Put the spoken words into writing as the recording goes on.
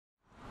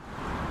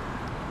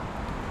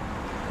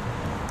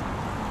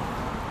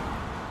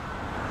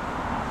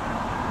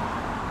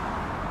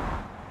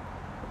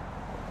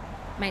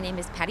My name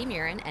is Patti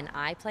Murin, and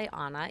I play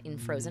Anna in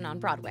Frozen on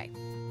Broadway.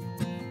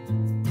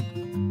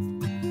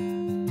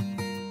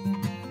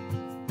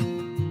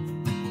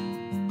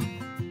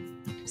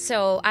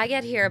 So I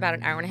get here about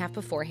an hour and a half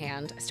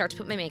beforehand. I start to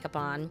put my makeup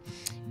on.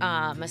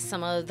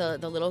 Some of the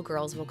little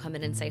girls will come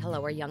in and say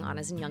hello, our young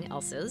Annas and young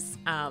Elsas.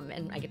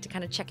 And I get to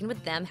kind of check in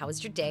with them. How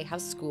was your day?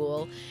 How's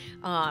school?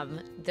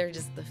 They're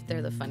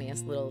the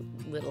funniest little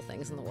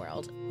things in the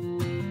world.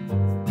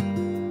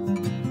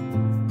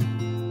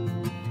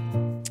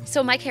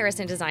 So Mike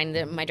Harrison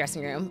designed my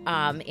dressing room,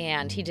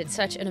 and he did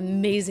such an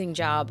amazing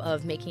job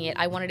of making it.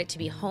 I wanted it to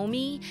be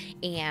homey,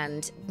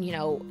 and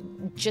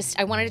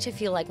I wanted it to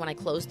feel like when I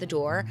closed the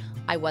door,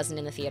 I wasn't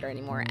in the theater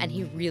anymore, and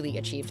he really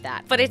achieved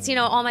that. But it's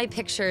all my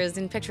pictures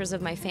and pictures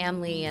of my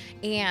family,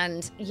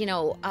 and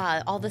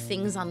all the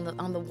things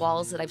on the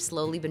walls that I've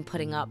slowly been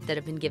putting up that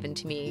have been given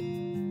to me.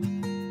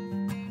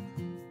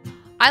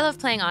 I love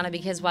playing Anna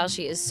because while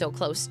she is so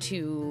close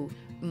to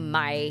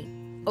my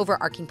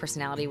overarching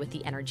personality with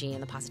the energy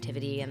and the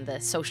positivity and the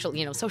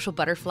social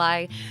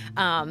butterfly,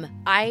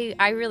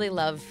 I really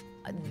love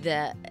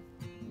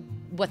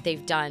what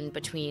they've done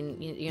between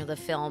the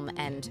film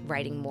and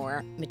writing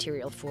more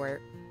material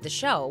for the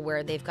show,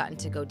 where they've gotten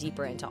to go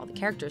deeper into all the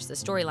characters, the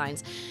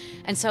storylines.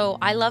 And so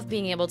I love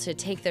being able to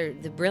take the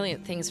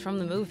brilliant things from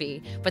the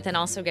movie, but then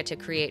also get to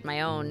create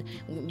my own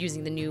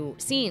using the new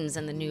scenes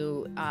and the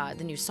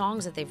new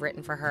songs that they've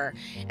written for her.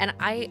 And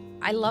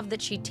I love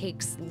that she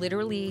takes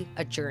literally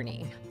a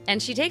journey.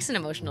 And she takes an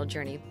emotional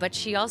journey, but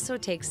she also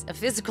takes a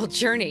physical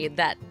journey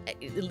that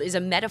is a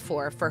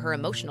metaphor for her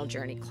emotional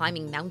journey,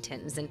 climbing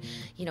mountains and,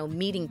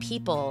 meeting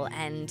people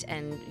and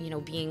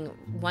being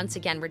once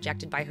again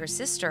rejected by her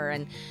sister.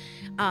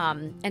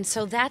 And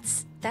so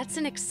that's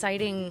an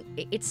exciting,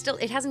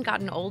 it hasn't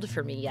gotten old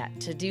for me yet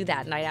to do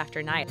that night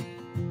after night.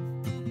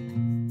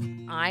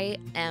 I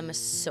am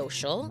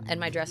social, and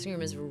my dressing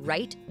room is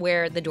right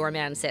where the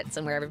doorman sits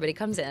and where everybody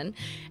comes in,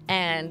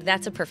 and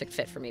that's a perfect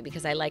fit for me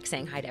because I like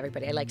saying hi to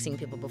everybody. I like seeing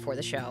people before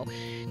the show.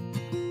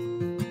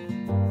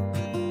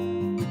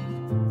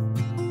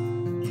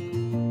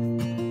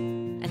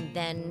 And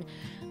then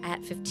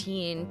at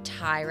 15,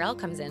 Tyrell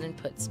comes in and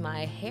puts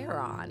my hair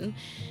on.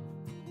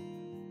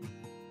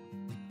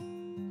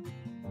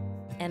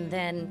 And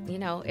then,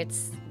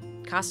 it's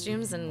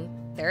costumes, and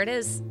there it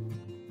is.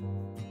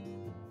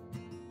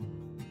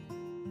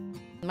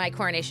 My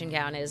coronation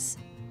gown is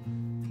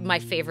my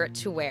favorite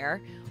to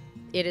wear.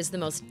 It is the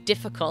most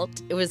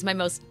difficult. It was my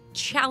most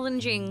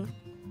challenging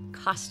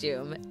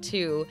costume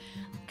to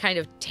kind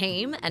of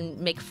tame and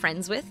make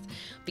friends with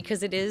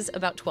because it is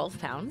about 12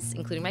 pounds,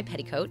 including my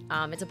petticoat.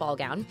 It's a ball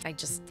gown.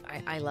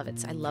 I love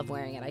it. I love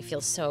wearing it. I feel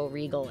so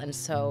regal and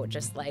so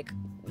just like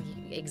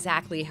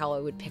exactly how I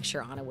would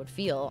picture Anna would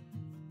feel.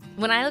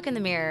 When I look in the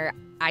mirror,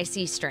 I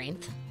see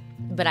strength,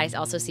 but I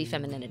also see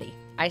femininity.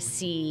 I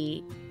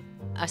see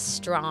a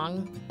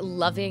strong,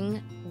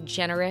 loving,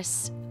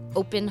 generous,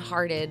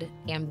 open-hearted,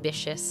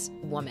 ambitious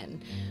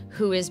woman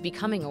who is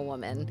becoming a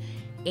woman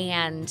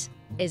and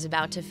is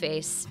about to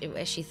face,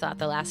 as she thought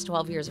the last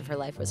 12 years of her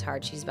life was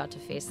hard, she's about to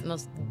face the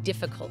most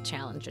difficult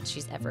challenge that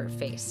she's ever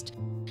faced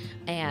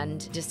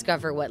and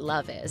discover what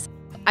love is.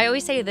 I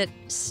always say that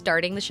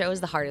starting the show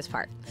is the hardest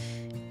part,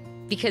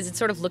 because it's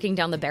sort of looking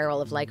down the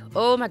barrel of like,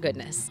 oh my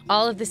goodness,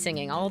 all of the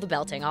singing, all the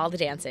belting, all the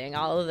dancing,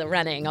 all of the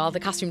running, all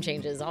the costume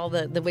changes, all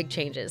the wig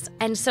changes.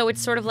 And so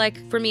it's sort of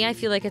like, for me, I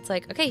feel like it's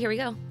like, okay, here we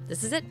go.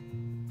 This is it.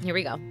 Here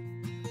we go.